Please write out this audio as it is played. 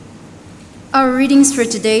Our readings for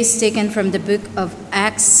today is taken from the book of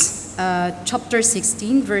Acts, chapter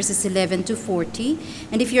 16, verses 11 to 40.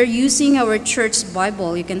 And if you're using our church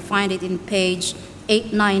Bible, you can find it in page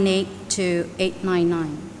 898 to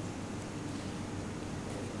 899.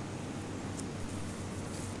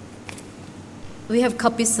 We have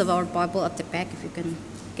copies of our Bible at the back if you can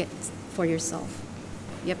get for yourself.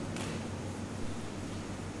 Yep.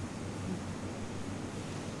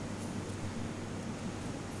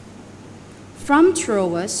 From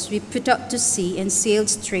Troas, we put out to sea and sailed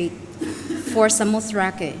straight for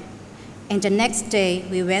Samothrake, and the next day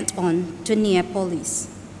we went on to Neapolis.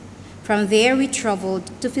 From there we traveled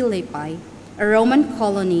to Philippi, a Roman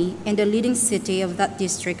colony and the leading city of that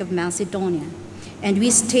district of Macedonia, and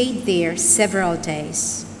we stayed there several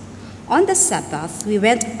days. On the Sabbath, we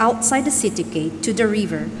went outside the city gate to the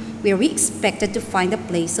river, where we expected to find a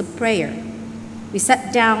place of prayer. We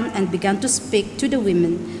sat down and began to speak to the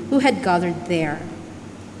women who had gathered there.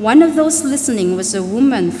 One of those listening was a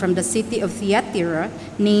woman from the city of Thyatira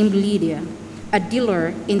named Lydia, a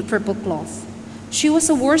dealer in purple cloth. She was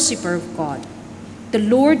a worshiper of God. The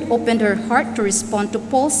Lord opened her heart to respond to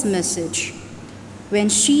Paul's message. When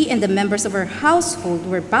she and the members of her household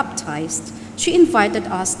were baptized, she invited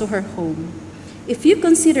us to her home. "If you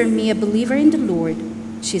consider me a believer in the Lord,"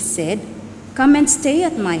 she said, "come and stay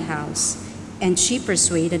at my house." And she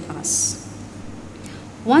persuaded us.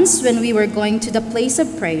 Once when we were going to the place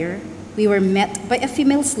of prayer, we were met by a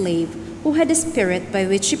female slave who had a spirit by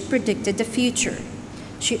which she predicted the future.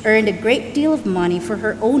 She earned a great deal of money for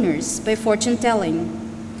her owners by fortune-telling.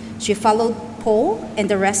 She followed Paul and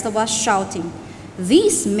the rest of us shouting,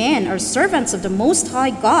 "These men are servants of the Most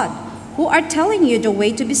High God, who are telling you the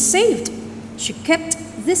way to be saved." She kept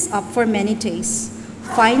this up for many days.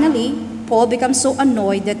 Finally, Paul became so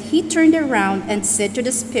annoyed that he turned around and said to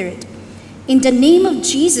the spirit, "In the name of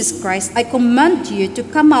Jesus Christ, I command you to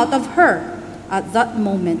come out of her." At that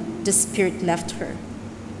moment, the spirit left her.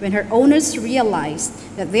 When her owners realized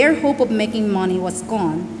that their hope of making money was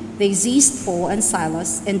gone, they seized Paul and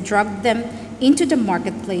Silas and dragged them into the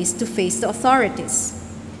marketplace to face the authorities.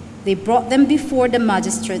 They brought them before the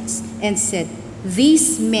magistrates and said,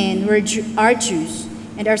 "These men are Jews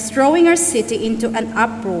and are throwing our city into an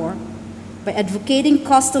uproar by advocating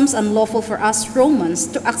customs unlawful for us Romans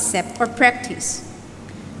to accept or practice."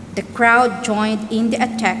 The crowd joined in the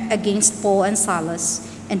attack against Paul and Silas,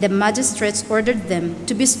 and the magistrates ordered them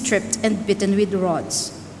to be stripped and beaten with rods.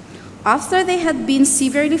 After they had been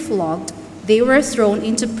severely flogged, they were thrown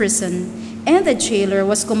into prison, and the jailer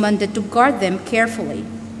was commanded to guard them carefully.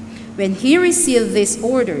 When he received these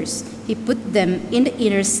orders, he put them in the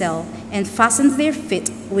inner cell and fastened their feet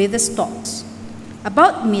with the stocks.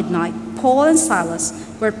 About midnight, Paul and Silas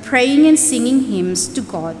were praying and singing hymns to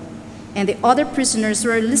God, and the other prisoners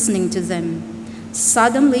were listening to them.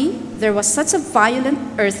 Suddenly, there was such a violent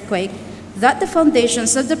earthquake that the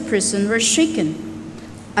foundations of the prison were shaken.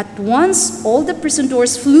 At once, all the prison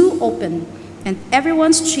doors flew open, and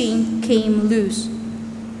everyone's chain came loose.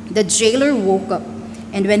 The jailer woke up,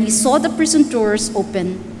 and when he saw the prison doors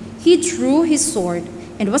open, he drew his sword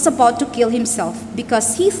and was about to kill himself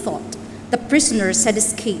because he thought the prisoners had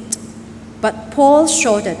escaped. But Paul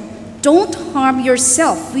shouted, "Don't harm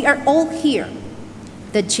yourself, we are all here."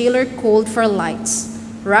 The jailer called for lights,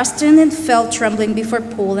 rushed in and fell trembling before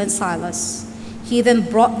Paul and Silas. He then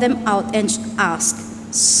brought them out and asked,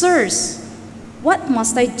 "Sirs, what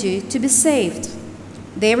must I do to be saved?"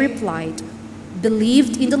 They replied,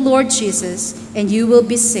 "Believe in the Lord Jesus, and you will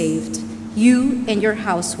be saved, you and your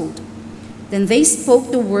household." Then they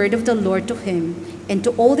spoke the word of the Lord to him and to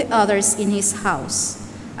all the others in his house.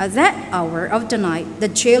 At that hour of the night, the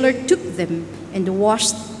jailer took them and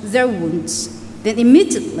washed their wounds. Then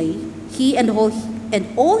immediately he and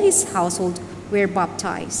all his household were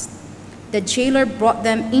baptized. The jailer brought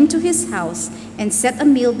them into his house and set a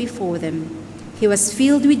meal before them. He was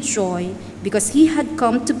filled with joy because he had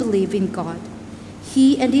come to believe in God,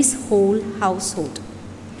 he and his whole household.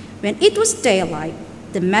 When it was daylight,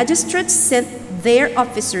 the magistrates sent their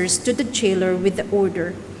officers to the jailer with the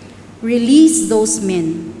order, "Release those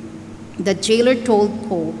men." The jailer told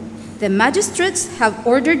Paul, "The magistrates have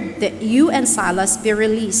ordered that you and Silas be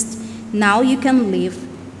released. Now you can leave.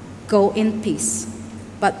 Go in peace."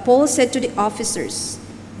 But Paul said to the officers,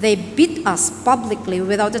 "They beat us publicly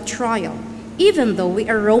without a trial, even though we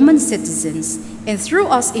are Roman citizens, and threw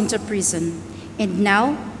us into prison. And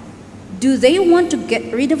now, do they want to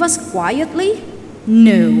get rid of us quietly?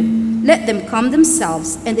 No, let them come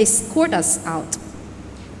themselves and escort us out."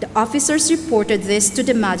 The officers reported this to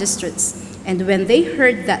the magistrates, and when they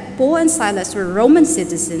heard that Paul and Silas were Roman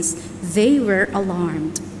citizens, they were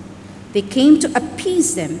alarmed. They came to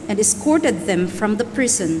appease them and escorted them from the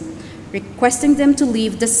prison, requesting them to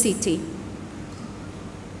leave the city.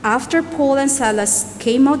 After Paul and Silas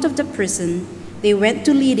came out of the prison, they went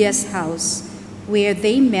to Lydia's house, where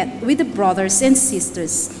they met with the brothers and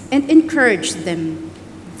sisters and encouraged them.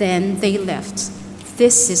 Then they left.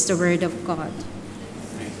 This is the word of God.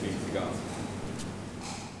 Thanks be to God.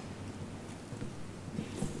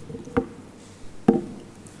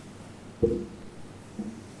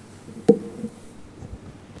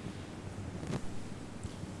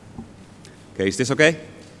 Okay, is this okay?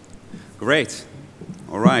 Great.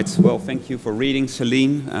 All right. Well, thank you for reading,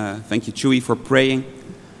 Celine. Thank you, Chewy, for praying.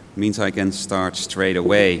 It means I can start straight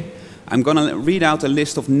away. I'm going to read out a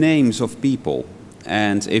list of names of people.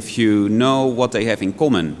 And if you know what they have in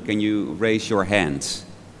common, can you raise your hand?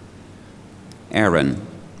 Aaron,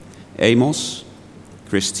 Amos,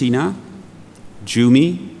 Christina,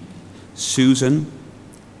 Jumi, Susan,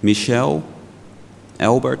 Michelle,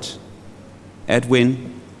 Albert,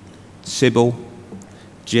 Edwin, Sybil,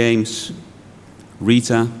 James,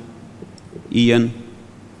 Rita, Ian,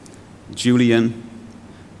 Julian,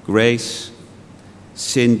 Grace,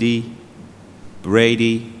 Cindy,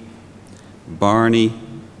 Brady, Barney.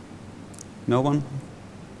 No one?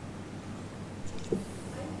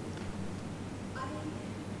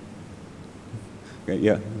 Okay,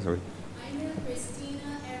 yeah, sorry. I know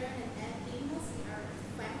Christina, Aaron, and Amos are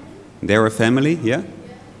family. They're a family, yeah?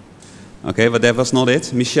 Okay, but that was not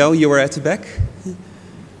it. Michelle, you were at the back?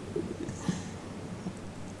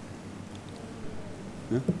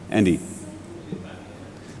 Yeah? Andy?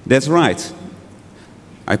 That's right.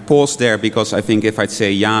 I paused there because I think if I'd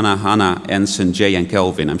say Jana, Hannah, Ensign, Jay, and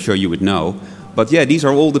Kelvin, I'm sure you would know. But yeah, these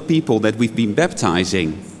are all the people that we've been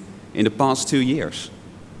baptizing in the past 2 years.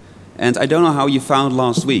 And I don't know how you found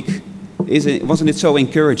last week. Wasn't it so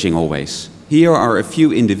encouraging always? Here are a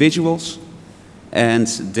few individuals, and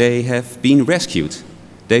they have been rescued.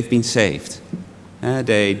 They've been saved.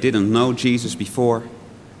 They didn't know Jesus before,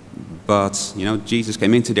 but Jesus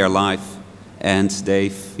came into their life, and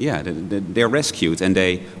they're rescued, and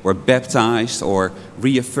they were baptized or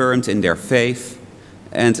reaffirmed in their faith.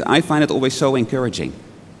 And I find it always so encouraging.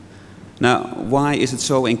 Now, why is it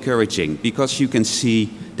so encouraging? Because you can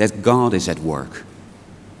see that God is at work.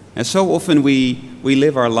 And so often we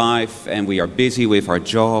live our life and we are busy with our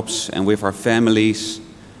jobs and with our families,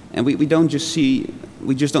 and we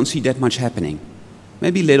just don't see that much happening.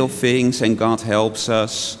 Maybe little things, and God helps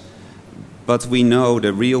us. But we know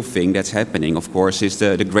the real thing that's happening, of course, is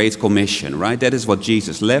the Great Commission, right? That is what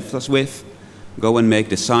Jesus left us with. Go and make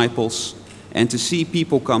disciples. And to see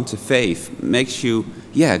people come to faith makes you,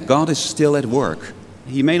 God is still at work.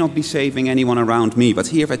 He may not be saving anyone around me, but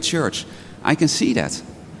here at church, I can see that.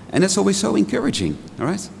 And that's always so encouraging, all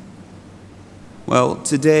right? Well,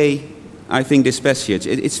 today, I think this passage,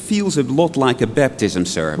 it feels a lot like a baptism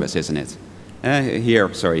service, isn't it?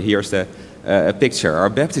 Here's a picture, our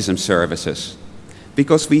baptism services.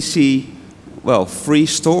 Because we see, 3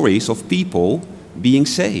 stories of people being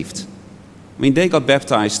saved. I mean, they got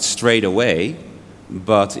baptized straight away,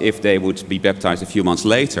 but if they would be baptized a few months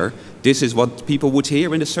later, this is what people would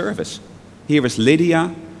hear in the service. Here is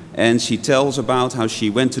Lydia, and she tells about how she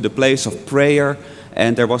went to the place of prayer,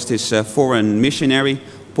 and there was this foreign missionary,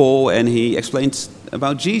 Paul, and he explained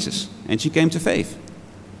about Jesus, and she came to faith.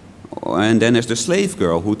 And then there's the slave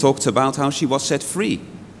girl who talked about how she was set free,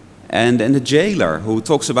 and then the jailer who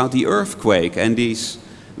talks about the earthquake and these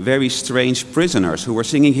very strange prisoners who were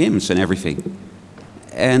singing hymns and everything.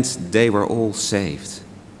 And they were all saved.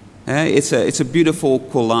 It's a beautiful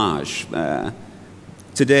collage.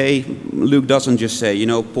 Today, Luke doesn't just say,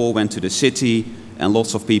 Paul went to the city and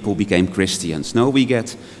lots of people became Christians. No, we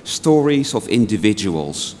get stories of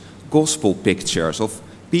individuals, gospel pictures of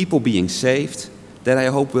people being saved that I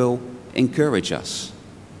hope will encourage us.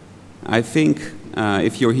 I think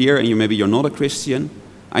if you're here and maybe you're not a Christian,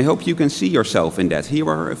 I hope you can see yourself in that. Here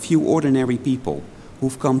are a few ordinary people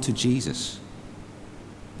who've come to Jesus.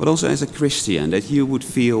 But also as a Christian, that you would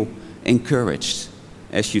feel encouraged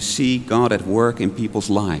as you see God at work in people's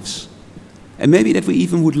lives. And maybe that we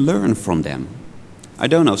even would learn from them. I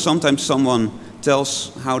don't know, sometimes someone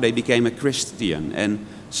tells how they became a Christian, and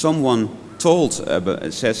someone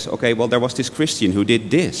says, okay, well, there was this Christian who did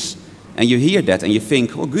this. And you hear that and you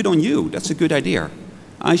think, well, good on you, that's a good idea.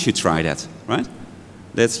 I should try that, right?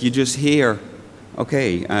 That you just hear,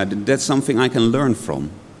 okay, that's something I can learn from.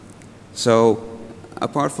 So,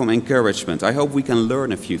 apart from encouragement, I hope we can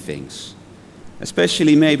learn a few things.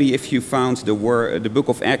 Especially maybe if you found the book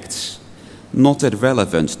of Acts not that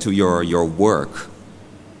relevant to your work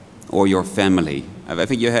or your family. I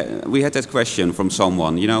think we had that question from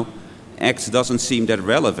someone, act doesn't seem that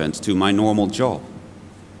relevant to my normal job.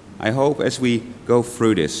 I hope as we go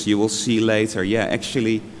through this, you will see later, yeah,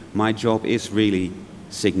 actually, my job is really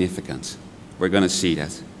significant. We're going to see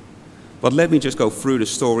that. But let me just go through the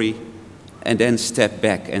story and then step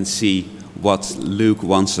back and see what Luke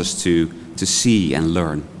wants us to see and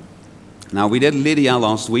learn. Now, we did Lydia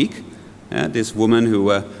last week, this woman who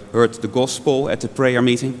heard the gospel at the prayer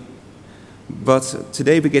meeting. But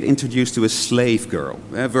today we get introduced to a slave girl.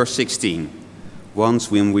 Verse 16.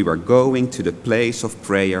 Once when we were going to the place of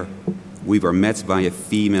prayer, we were met by a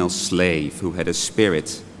female slave who had a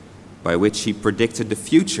spirit by which she predicted the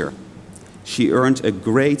future. She earned a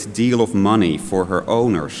great deal of money for her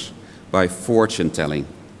owners by fortune-telling.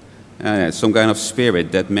 Some kind of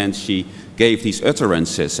spirit that meant she gave these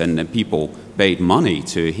utterances and people paid money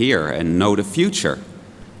to hear and know the future.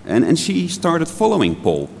 And she started following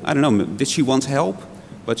Paul. I don't know, did she want help?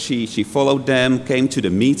 But she followed them, came to the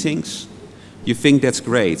meetings. You think that's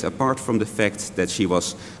great, apart from the fact that she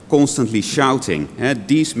was constantly shouting,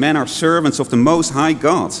 these men are servants of the Most High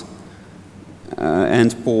God.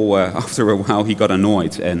 And Paul, after a while, he got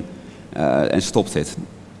annoyed and stopped it.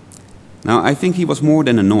 Now, I think he was more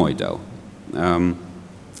than annoyed, though.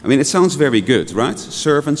 It sounds very good, right?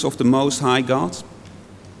 Servants of the Most High God.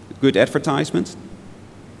 Good advertisement.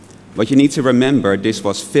 But you need to remember this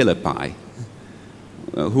was Philippi.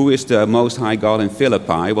 Who is the Most High God in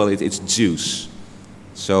Philippi? Well, it's Zeus.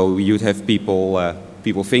 So you'd have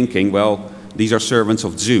people thinking, well, these are servants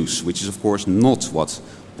of Zeus, which is, of course, not what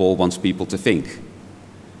Paul wants people to think.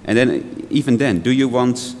 And then, even then, do you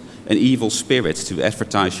want an evil spirit to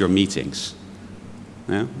advertise your meetings?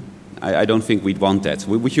 Yeah? I don't think we'd want that.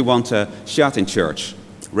 Would you want a shot in church,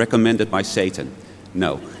 recommended by Satan?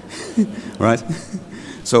 No. Right?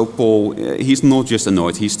 So Paul, he's not just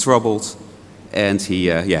annoyed, he's troubled, and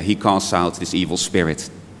he casts out this evil spirit.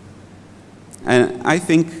 And I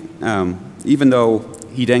think, even though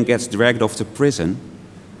he then gets dragged off to prison,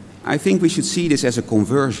 I think we should see this as a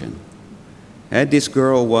conversion. This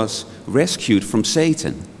girl was rescued from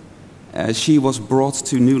Satan. She was brought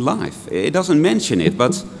to new life. It doesn't mention it,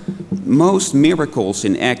 but most miracles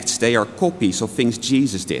in Acts, they are copies of things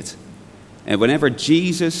Jesus did. And whenever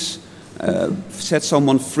Jesus set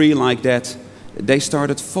someone free like that, they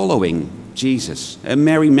started following Jesus. And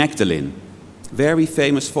Mary Magdalene, very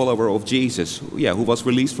famous follower of Jesus, who was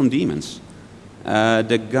released from demons.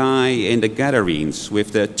 The guy in the Gadarenes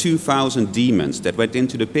with the 2,000 demons that went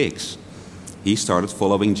into the pigs, he started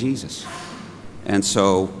following Jesus. And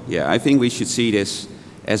so, I think we should see this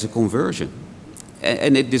as a conversion.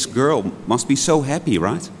 And this girl must be so happy,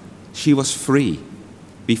 right? She was free.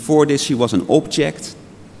 Before this, she was an object,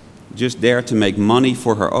 just there to make money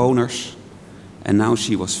for her owners. And now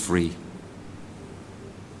she was free.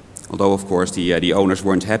 Although, of course, the owners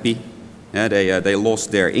weren't happy. They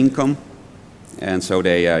lost their income. And so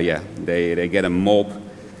they get a mob.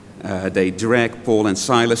 They drag Paul and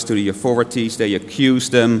Silas to the authorities. They accuse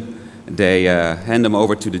them. They hand them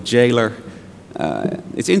over to the jailer.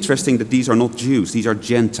 It's interesting that these are not Jews. These are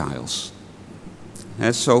Gentiles.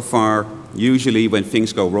 So far, usually when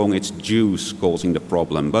things go wrong, it's Jews causing the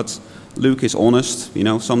problem. But Luke is honest.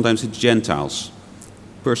 Sometimes it's Gentiles.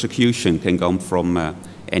 Persecution can come from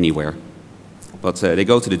anywhere. But they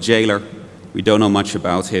go to the jailer. We don't know much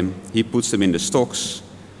about him. He puts them in the stocks,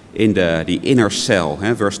 in the inner cell,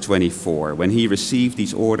 verse 24. When he received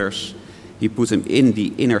these orders, he put them in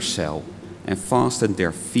the inner cell and fastened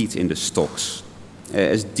their feet in the stocks.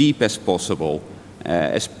 As deep as possible,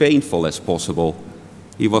 as painful as possible.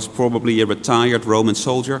 He was probably a retired Roman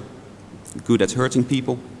soldier, good at hurting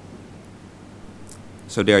people.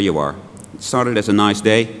 So there you are. It started as a nice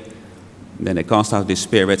day, then they cast out this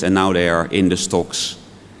spirit, and now they are in the stocks,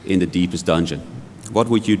 in the deepest dungeon. What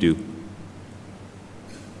would you do?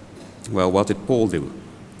 Well, what did Paul do?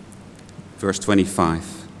 Verse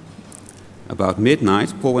 25. About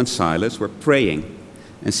midnight, Paul and Silas were praying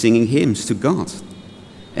and singing hymns to God,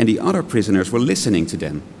 and the other prisoners were listening to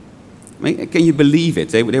them. Can you believe it?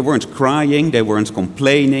 They weren't crying, they weren't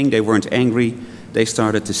complaining, they weren't angry. They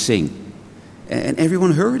started to sing. And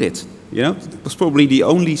everyone heard it. It was probably the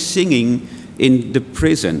only singing in the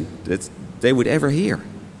prison that they would ever hear.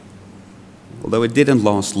 Although it didn't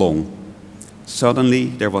last long. Suddenly,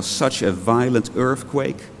 there was such a violent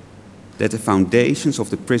earthquake that the foundations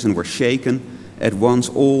of the prison were shaken. At once,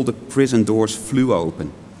 all the prison doors flew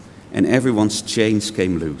open, and everyone's chains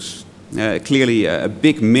came loose. Clearly, a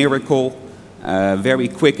big miracle, very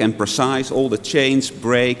quick and precise. All the chains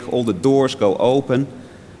break, all the doors go open.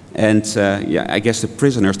 And I guess the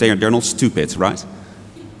prisoners, they're not stupid, right?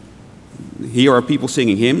 Here are people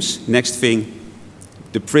singing hymns. Next thing,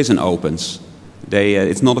 the prison opens.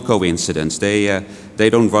 It's not a coincidence. They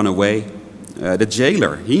don't run away. The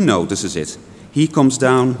jailer, he notices it. He comes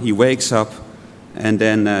down, he wakes up, and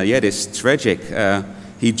then, this tragic.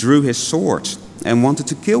 He drew his sword and wanted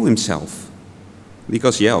to kill himself.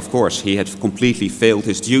 Because, of course, he had completely failed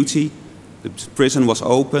his duty. The prison was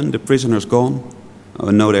open, the prisoners gone.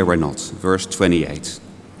 Oh, no, they were not. Verse 28.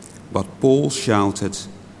 But Paul shouted,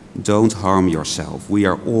 "Don't harm yourself. We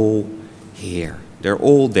are all here." They're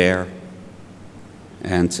all there.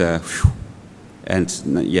 And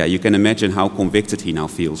you can imagine how convicted he now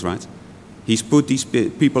feels, right? He's put these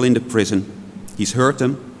people in the prison. He's hurt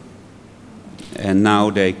them. And now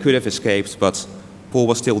they could have escaped, but Paul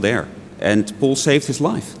was still there. And Paul saved his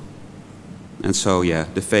life. And so,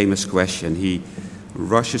 the famous question. He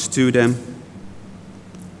rushes to them.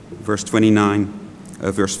 Verse 29,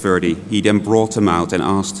 verse 30. He then brought them out and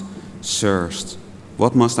asked, "Sirs,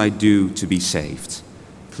 what must I do to be saved?"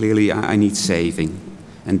 Clearly, I need saving.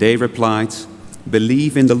 And they replied,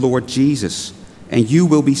 "Believe in the Lord Jesus, and you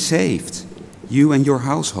will be saved, you and your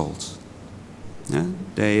household."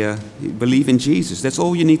 They believe in Jesus. That's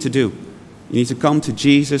all you need to do. You need to come to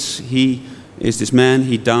Jesus. He is this man.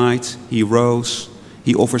 He died. He rose.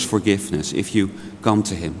 He offers forgiveness if you come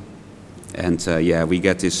to him. And we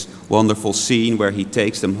get this wonderful scene where he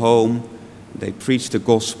takes them home. They preach the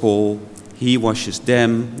gospel. He washes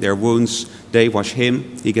them, their wounds. They wash him.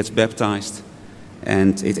 He gets baptized.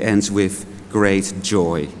 And it ends with great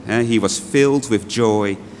joy. He was filled with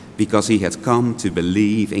joy because he had come to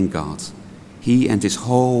believe in God. He and his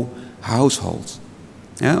whole household.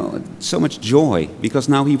 So much joy because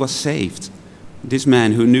now he was saved. This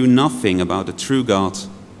man who knew nothing about the true God,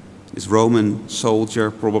 this Roman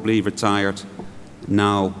soldier, probably retired,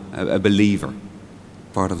 now a believer,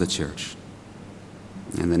 part of the church.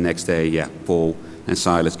 And the next day, Paul and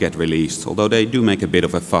Silas get released, although they do make a bit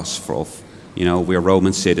of a fuss of, we're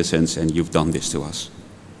Roman citizens and you've done this to us.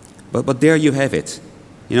 But there you have it.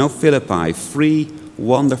 Philippi, 3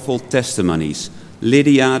 wonderful testimonies.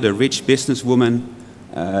 Lydia, the rich businesswoman,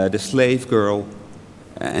 the slave girl,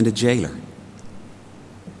 and the jailer.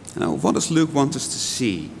 Now, what does Luke want us to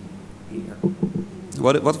see here?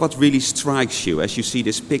 What really strikes you as you see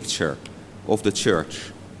this picture of the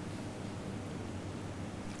church?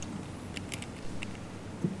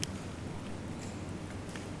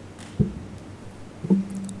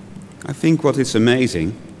 I think what is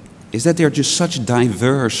amazing is that they're just such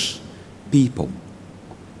diverse people.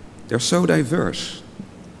 They're so diverse.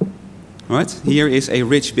 Right? Here is a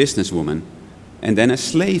rich businesswoman and then a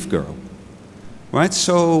slave girl. Right?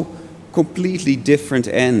 So completely different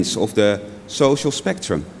ends of the social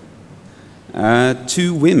spectrum.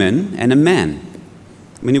 2 women and a man.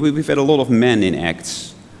 I mean, we've had a lot of men in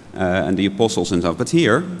Acts and the apostles and stuff. But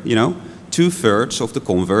here, 2/3 of the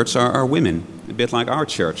converts are women. A bit like our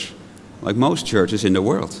church. Like most churches in the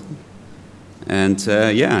world. And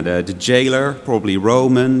the jailer, probably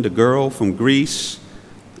Roman, the girl from Greece,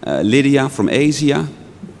 Lydia from Asia.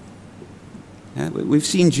 We've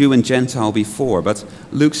seen Jew and Gentile before, but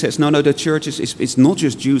Luke says, no, the church it's not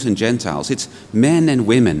just Jews and Gentiles, it's men and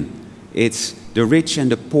women. It's the rich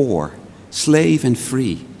and the poor, slave and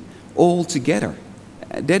free, all together.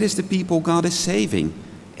 That is the people God is saving,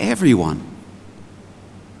 everyone.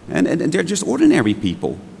 And they're just ordinary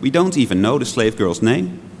people. We don't even know the slave girl's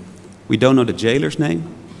name. We don't know the jailer's name.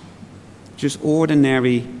 Just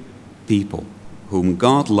ordinary people whom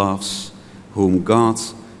God loves, whom God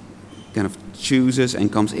kind of chooses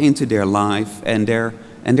and comes into their life, and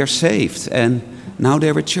they're saved. And now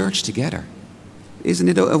they're a church together. Isn't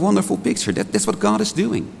it a wonderful picture? That's what God is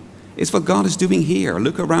doing. It's what God is doing here.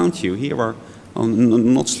 Look around you. Here are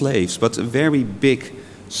not slaves, but a very big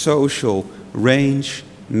social range.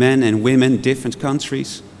 Men and women, different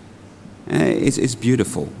countries. It's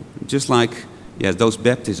beautiful. Just like those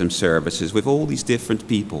baptism services with all these different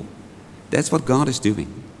people. That's what God is doing.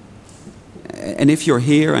 And if you're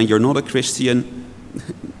here and you're not a Christian,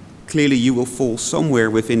 clearly you will fall somewhere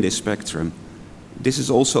within this spectrum. This is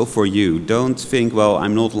also for you. Don't think, well,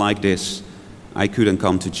 I'm not like this. I couldn't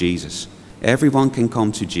come to Jesus. Everyone can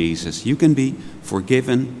come to Jesus. You can be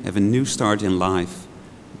forgiven, have a new start in life,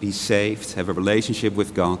 be saved, have a relationship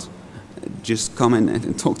with God. Just come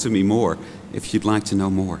and talk to me more if you'd like to know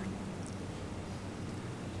more.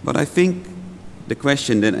 But I think the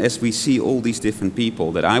question then, as we see all these different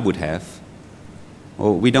people that I would have,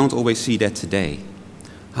 we don't always see that today.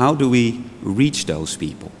 How do we reach those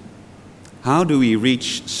people? How do we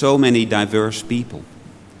reach so many diverse people?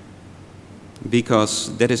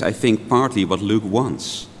 Because that is, I think, partly what Luke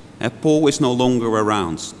wants. Paul is no longer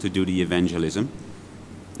around to do the evangelism.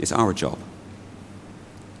 It's our job.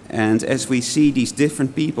 And as we see these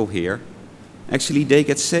different people here, actually they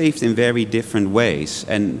get saved in very different ways.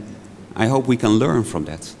 And I hope we can learn from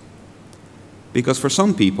that. Because for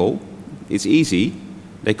some people, it's easy.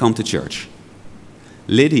 They come to church.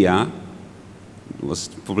 Lydia was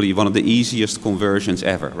probably one of the easiest conversions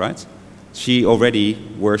ever, right? She already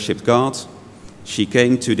worshipped God. She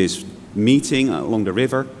came to this meeting along the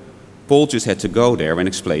river. Paul just had to go there and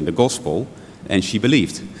explain the gospel, and she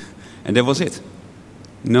believed. And that was it.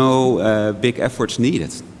 No big efforts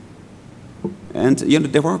needed. And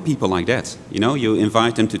there are people like that. You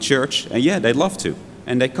invite them to church, and they love to,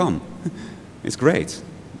 and they come. It's great.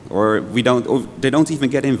 Or they don't even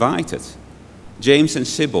get invited. James and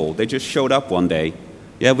Sybil, they just showed up one day.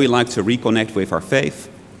 We like to reconnect with our faith.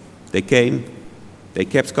 They came, they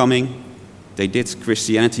kept coming, they did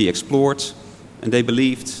Christianity Explored, and they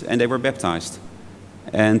believed, and they were baptized.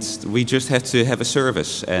 And we just had to have a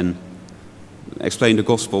service and explain the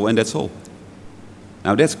gospel, and that's all.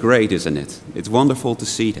 Now that's great, isn't it? It's wonderful to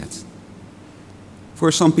see that.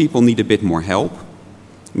 For some people need a bit more help.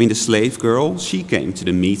 The slave girl, she came to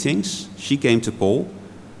the meetings, she came to Paul,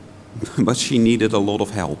 but she needed a lot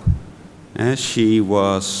of help. She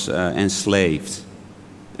was enslaved,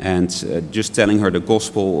 and just telling her the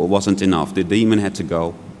gospel wasn't enough. The demon had to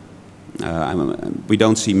go. We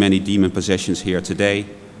don't see many demon possessions here today.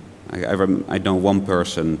 I know one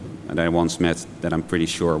person that I once met that I'm pretty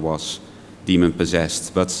sure was demon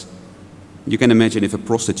possessed, but you can imagine if a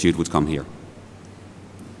prostitute would come here.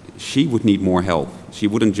 She would need more help. She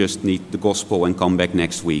wouldn't just need the gospel and come back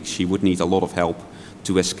next week. She would need a lot of help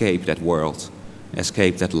to escape that world,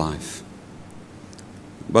 escape that life.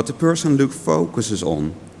 But the person Luke focuses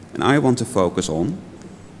on, and I want to focus on,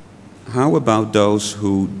 how about those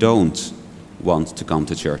who don't want to come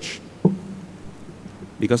to church?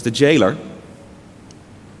 Because the jailer,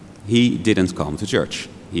 he didn't come to church.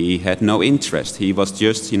 He had no interest. He was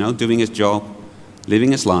just, doing his job,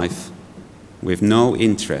 living his life, with no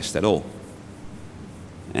interest at all.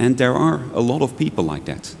 And there are a lot of people like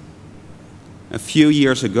that. A few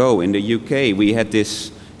years ago in the UK, we had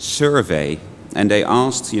this survey, and they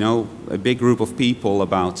asked, a big group of people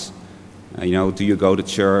about, do you go to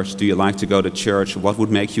church? Do you like to go to church? What would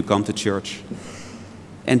make you come to church?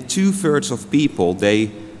 And 2/3 of people,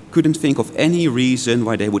 they couldn't think of any reason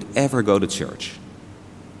why they would ever go to church.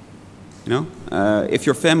 If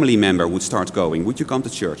your family member would start going, would you come to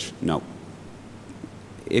church? No.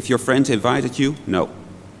 If your friends invited you, no.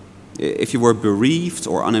 If you were bereaved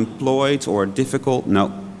or unemployed or difficult,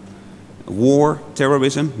 no. War,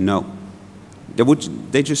 terrorism, no.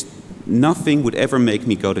 Nothing would ever make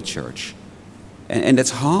me go to church. And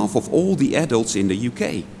that's half of all the adults in the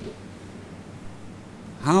UK.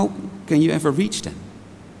 How can you ever reach them?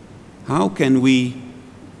 How can we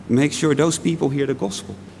make sure those people hear the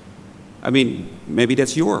gospel? Maybe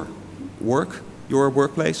that's your work, your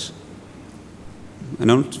workplace. I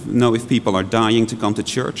don't know if people are dying to come to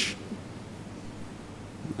church.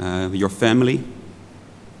 Your family.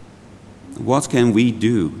 What can we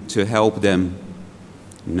do to help them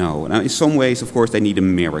know? Now, in some ways, of course, they need a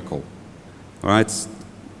miracle. All right?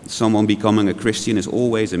 Someone becoming a Christian is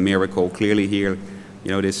always a miracle. Clearly here,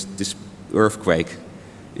 this earthquake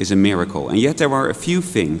is a miracle. And yet there are a few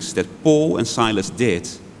things that Paul and Silas did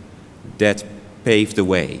that paved the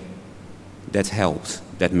way, that helped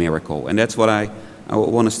that miracle. And that's what I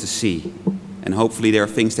want us to see. And hopefully there are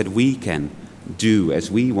things that we can do as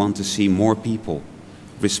we want to see more people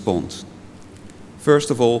respond.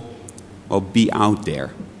 First of all, be out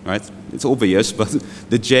there, right? It's obvious, but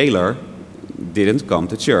the jailer didn't come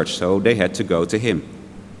to church, so they had to go to him.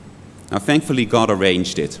 Now, thankfully, God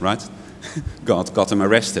arranged it, right? God got him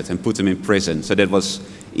arrested and put him in prison, so that was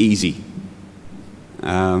easy.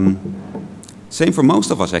 Same for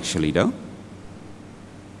most of us, actually, though.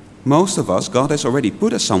 Most of us, God has already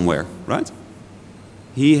put us somewhere, right?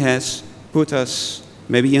 He has put us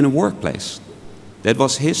maybe in a workplace. That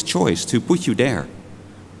was his choice to put you there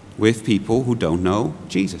with people who don't know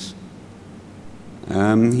Jesus.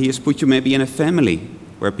 He has put you maybe in a family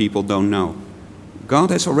where people don't know.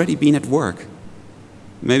 God has already been at work.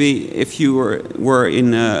 Maybe if you were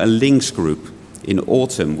in a Links group in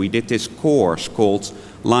autumn, we did this course called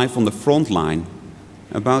Life on the Front Line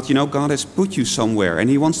about, God has put you somewhere and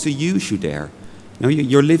he wants to use you there.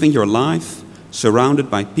 You're living your life surrounded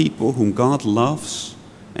by people whom God loves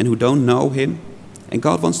and who don't know him, and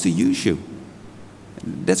God wants to use you.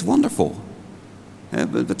 That's wonderful.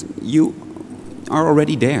 But you are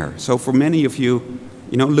already there. So for many of you,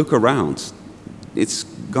 look around.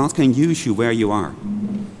 God can use you where you are.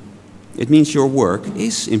 It means your work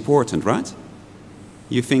is important, right?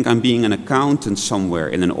 You think I'm being an accountant somewhere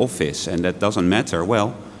in an office and that doesn't matter.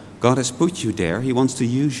 Well, God has put you there. He wants to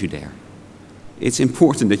use you there. It's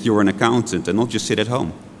important that you're an accountant and not just sit at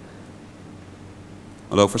home.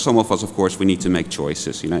 Although for some of us, of course, we need to make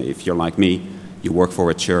choices. If you're like me, you work for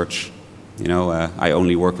a church. I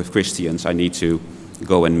only work with Christians. I need to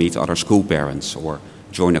go and meet other school parents or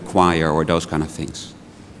join a choir or those kind of things.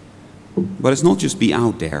 But it's not just be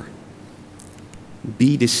out there.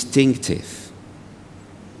 Be distinctive.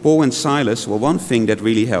 Paul and Silas, well, one thing that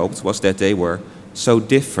really helped was that they were so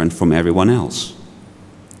different from everyone else.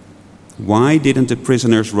 Why didn't the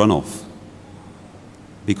prisoners run off?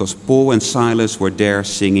 Because Paul and Silas were there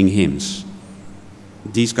singing hymns.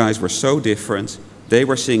 These guys were so different. They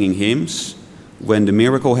were singing hymns when the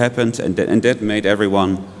miracle happened, and that made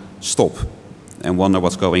everyone stop and wonder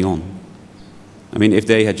what's going on. I mean, if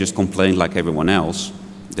they had just complained like everyone else,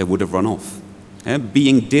 they would have run off.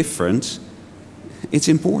 Being different, it's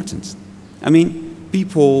important. I mean,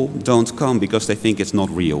 people don't come because they think it's not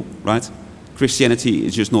real, right? Christianity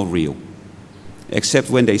is just not real. Except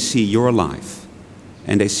when they see your life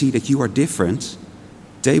and they see that you are different,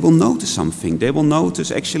 they will notice something. They will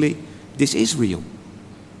notice, actually, this is real.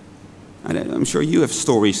 And I'm sure you have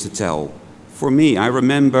stories to tell. For me, I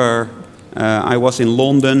remember I was in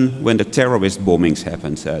London when the terrorist bombings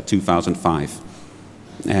happened, 2005.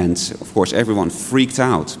 And, of course, everyone freaked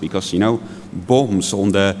out because, bombs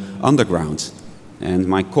on the underground. And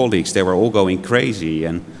my colleagues, they were all going crazy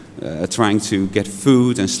and trying to get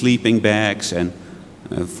food and sleeping bags. And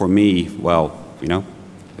for me, well,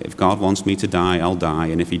 if God wants me to die, I'll die.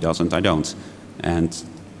 And if he doesn't, I don't. And,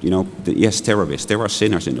 yes, terrorists, there are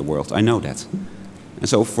sinners in the world. I know that. And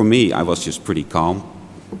so for me, I was just pretty calm.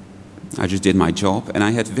 I just did my job. And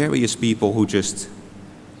I had various people who just,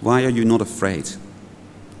 why are you not afraid?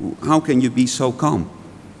 How can you be so calm?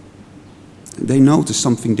 They noticed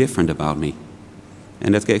something different about me.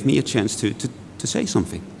 And that gave me a chance to say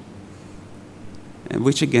something.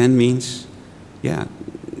 Which again means, let's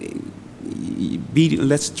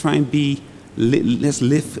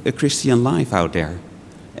live a Christian life out there.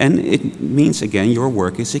 And it means, again, your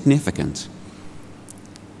work is significant.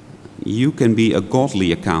 You can be a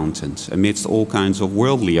godly accountant amidst all kinds of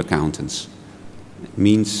worldly accountants. It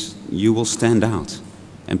means you will stand out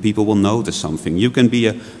and people will notice something. You can be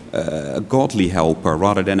a godly helper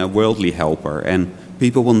rather than a worldly helper, and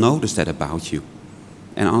people will notice that about you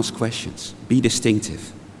and ask questions. Be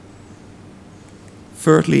distinctive.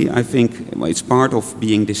 Thirdly, I think it's part of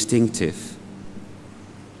being distinctive.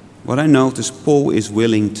 What I notice, Paul is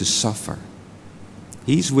willing to suffer.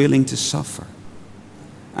 He's willing to suffer.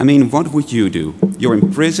 I mean, what would you do? You're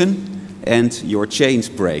in prison and your chains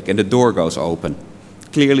break and the door goes open.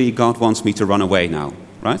 Clearly, God wants me to run away now,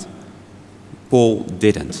 right? Paul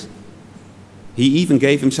didn't. He even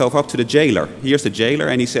gave himself up to the jailer. Here's the jailer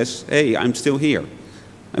and he says, hey, I'm still here.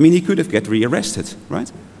 I mean, he could have get rearrested, right?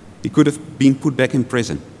 He could have been put back in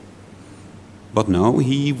prison. But no,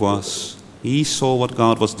 he saw what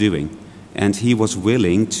God was doing, and he was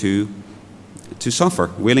willing to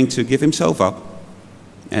suffer, willing to give himself up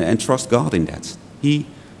and trust God in that. He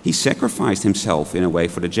sacrificed himself in a way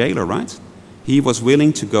for the jailer, right? He was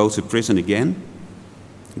willing to go to prison again,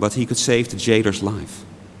 but he could save the jailer's life.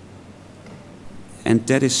 And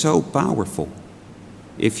that is so powerful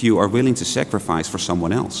if you are willing to sacrifice for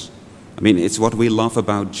someone else. I mean, it's what we love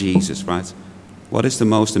about Jesus, right? What is the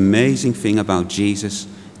most amazing thing about Jesus?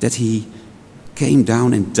 That he came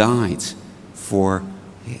down and died for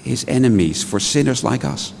his enemies, for sinners like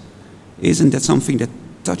us. Isn't that something that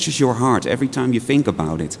touches your heart every time you think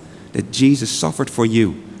about it? That Jesus suffered for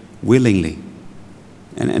you willingly.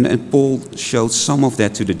 And Paul showed some of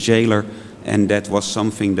that to the jailer, and that was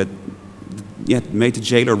something that made the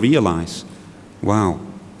jailer realize, wow,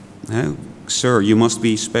 sir, you must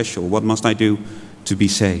be special. What must I do to be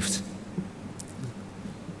saved?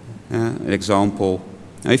 An example,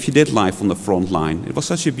 if you did life on the front line, it was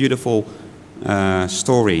such a beautiful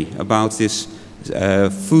story about this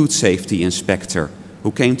food safety inspector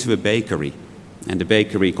who came to a bakery, and the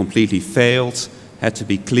bakery completely failed, had to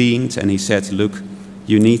be cleaned, and he said, look,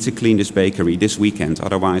 you need to clean this bakery this weekend,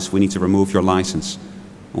 otherwise we need to remove your license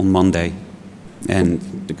on Monday. And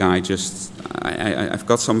the guy just, I've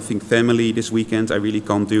got something family this weekend, I really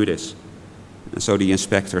can't do this. And so the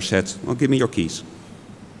inspector said, well, give me your keys.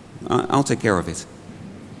 I'll take care of it.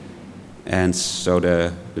 And so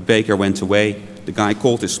the baker went away. The guy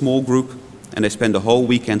called his small group, and they spent the whole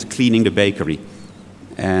weekend cleaning the bakery.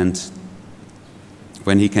 And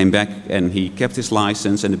when he came back and he kept his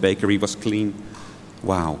license and the bakery was clean,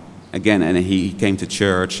 wow. Again, and he came to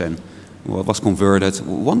church and was converted.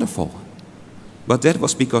 Wonderful. But that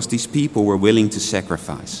was because these people were willing to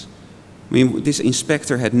sacrifice. I mean, this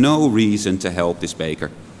inspector had no reason to help this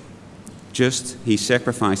baker. Just he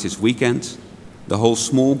sacrificed his weekend. The whole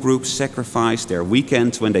small group sacrificed their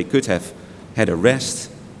weekend when they could have had a rest.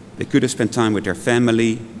 They could have spent time with their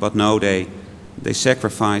family, but no, they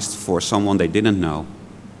sacrificed for someone they didn't know.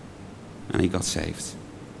 And he got saved.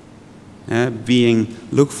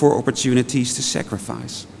 Look for opportunities to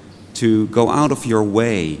sacrifice, to go out of your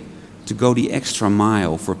way, to go the extra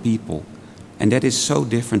mile for people. And that is so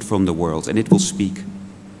different from the world, and it will speak.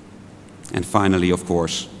 And finally, of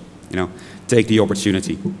course, take the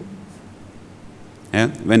opportunity.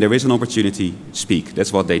 When there is an opportunity, speak.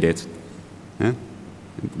 That's what they did.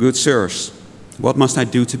 Good sirs, what must I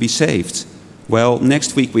do to be saved? Well,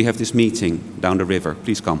 next week we have this meeting down the river.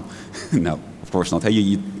 Please come. No, of course not.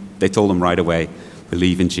 They told him right away,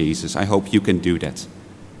 believe in Jesus. I hope you can do that.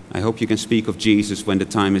 I hope you can speak of Jesus when the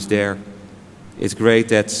time is there. It's great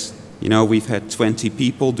that, we've had 20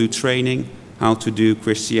 people do training, how to do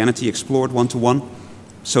Christianity Explored one-to-one,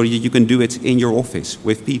 so you can do it in your office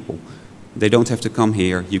with people. They don't have to come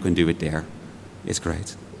here, you can do it there. It's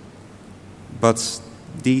great. But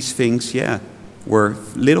these things, were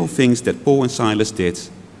little things that Paul and Silas did,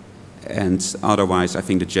 and otherwise I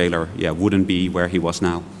think the jailer, wouldn't be where he was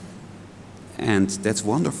now. And that's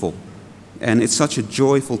wonderful. And it's such a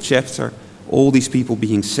joyful chapter, all these people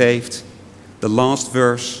being saved. The last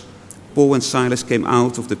verse, Paul and Silas came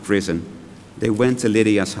out of the prison. They went to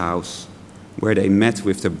Lydia's house, where they met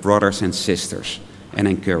with the brothers and sisters and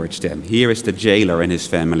encouraged them. Here is the jailer and his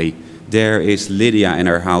family. There is Lydia and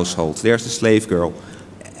her household. There's the slave girl.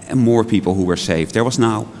 And more people who were saved. There was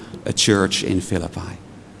now a church in Philippi.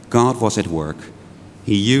 God was at work.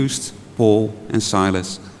 He used Paul and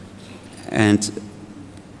Silas. And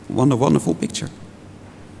what a wonderful picture.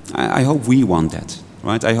 I hope we want that,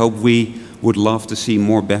 right? I hope we would love to see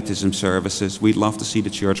more baptism services. We'd love to see the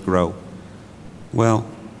church grow. Well,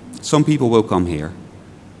 some people will come here.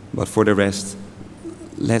 But for the rest,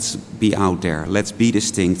 let's be out there. Let's be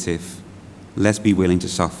distinctive. Let's be willing to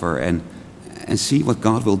suffer and see what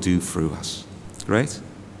God will do through us. Great?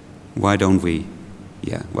 Why don't we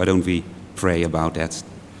pray about that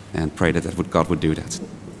and pray that God would do that?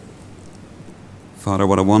 Father,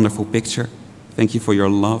 what a wonderful picture. Thank you for your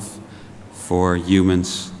love for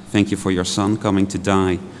humans. Thank you for your Son coming to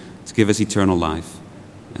die, to give us eternal life.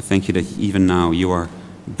 And thank you that even now you are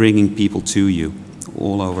bringing people to you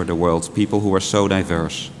all over the world, people who are so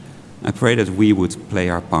diverse. I pray that we would play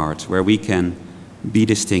our part, where we can be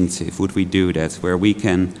distinctive. Would we do that? Where we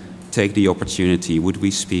can take the opportunity, would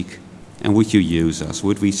we speak? And would you use us?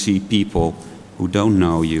 Would we see people who don't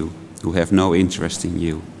know you, who have no interest in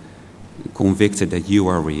you, convicted that you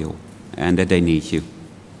are real and that they need you?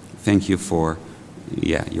 Thank you for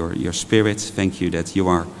your Spirit. Thank you that you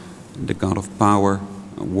are the God of power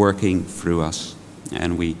working through us.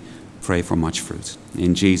 And we pray for much fruit.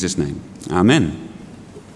 In Jesus' name, amen.